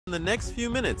In the next few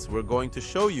minutes, we're going to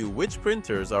show you which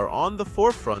printers are on the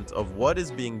forefront of what is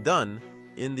being done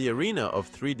in the arena of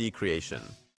 3D creation.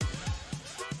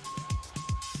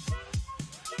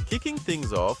 Kicking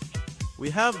things off, we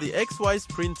have the XWise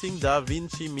Printing Da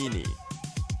Vinci Mini.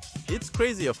 It's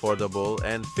crazy affordable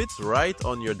and fits right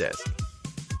on your desk.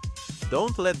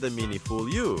 Don't let the Mini fool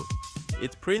you.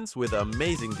 It prints with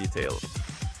amazing detail.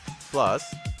 Plus,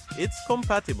 it's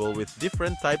compatible with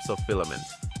different types of filament.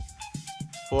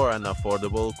 For an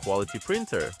affordable quality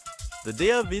printer, the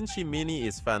Da Vinci Mini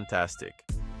is fantastic.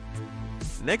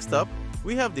 Next up,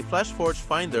 we have the FlashForge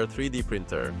Finder 3D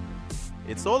printer.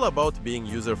 It's all about being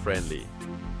user-friendly.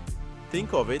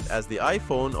 Think of it as the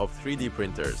iPhone of 3D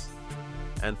printers.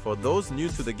 And for those new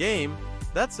to the game,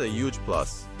 that's a huge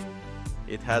plus.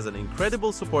 It has an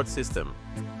incredible support system,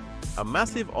 a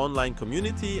massive online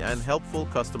community and helpful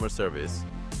customer service.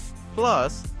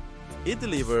 Plus, it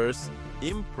delivers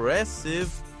impressive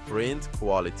print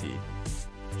quality,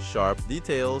 sharp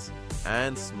details,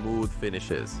 and smooth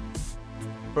finishes.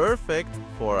 Perfect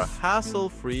for a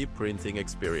hassle-free printing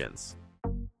experience.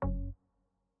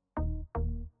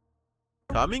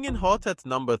 Coming in hot at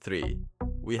number 3,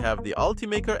 we have the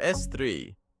Ultimaker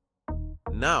S3.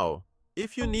 Now,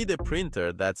 if you need a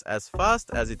printer that's as fast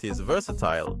as it is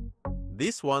versatile,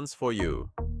 this one's for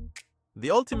you. The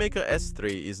Ultimaker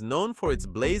S3 is known for its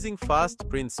blazing fast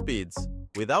print speeds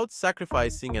without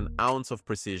sacrificing an ounce of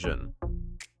precision.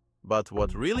 But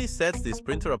what really sets this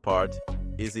printer apart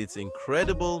is its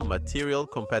incredible material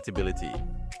compatibility.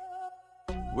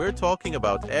 We're talking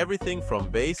about everything from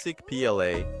basic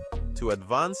PLA to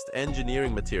advanced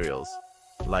engineering materials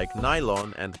like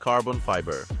nylon and carbon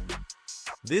fiber.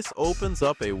 This opens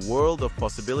up a world of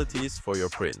possibilities for your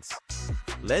prints,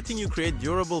 letting you create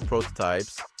durable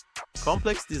prototypes,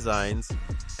 complex designs,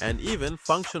 and even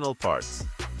functional parts.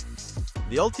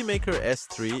 The Ultimaker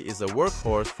S3 is a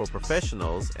workhorse for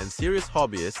professionals and serious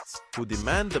hobbyists who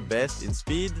demand the best in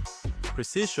speed,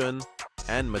 precision,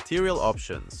 and material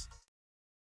options.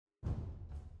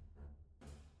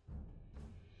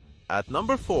 At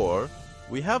number 4,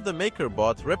 we have the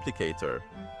MakerBot Replicator,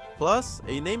 plus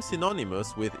a name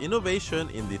synonymous with innovation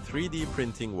in the 3D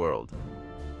printing world.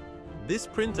 This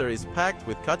printer is packed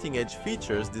with cutting-edge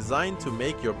features designed to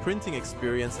make your printing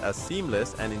experience as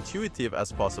seamless and intuitive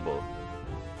as possible.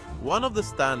 One of the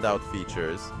standout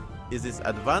features is its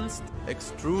advanced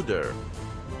extruder,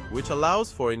 which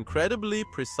allows for incredibly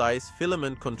precise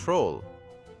filament control.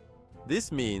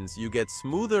 This means you get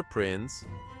smoother prints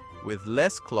with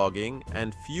less clogging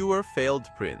and fewer failed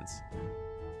prints.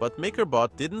 But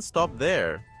MakerBot didn't stop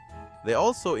there. They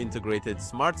also integrated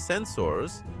smart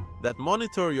sensors that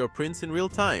monitor your prints in real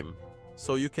time,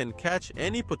 so you can catch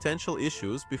any potential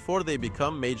issues before they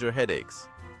become major headaches.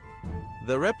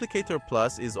 The Replicator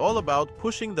Plus is all about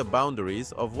pushing the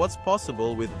boundaries of what's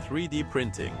possible with 3D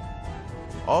printing,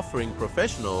 offering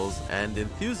professionals and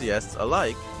enthusiasts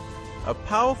alike a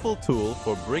powerful tool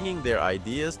for bringing their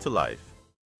ideas to life.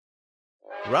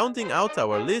 Rounding out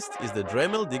our list is the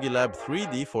Dremel Digilab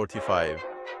 3D45,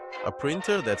 a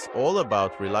printer that's all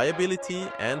about reliability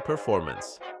and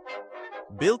performance.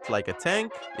 Built like a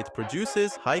tank, it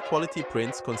produces high-quality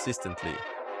prints consistently.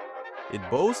 It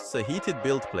boasts a heated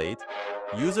build plate,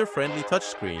 user-friendly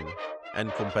touchscreen,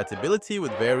 and compatibility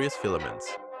with various filaments.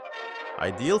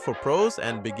 Ideal for pros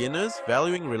and beginners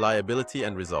valuing reliability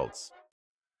and results.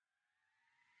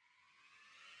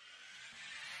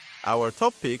 Our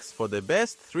top picks for the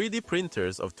best 3D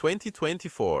printers of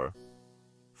 2024.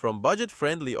 From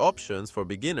budget-friendly options for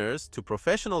beginners to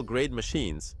professional-grade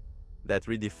machines that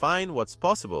redefine what's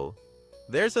possible,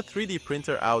 there's a 3D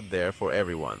printer out there for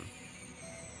everyone.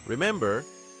 Remember,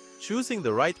 choosing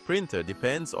the right printer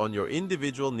depends on your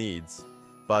individual needs,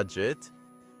 budget,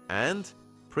 and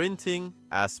printing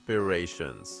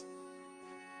aspirations.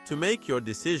 To make your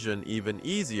decision even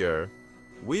easier,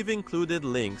 we've included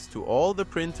links to all the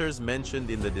printers mentioned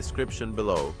in the description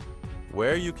below,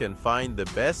 where you can find the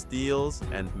best deals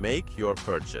and make your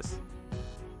purchase.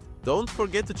 Don't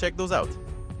forget to check those out.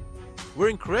 We're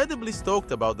incredibly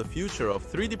stoked about the future of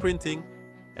 3D printing,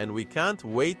 and we can't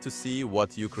wait to see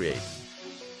what you create.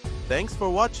 Thanks for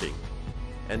watching,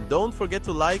 and don't forget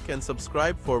to like and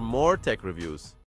subscribe for more tech reviews.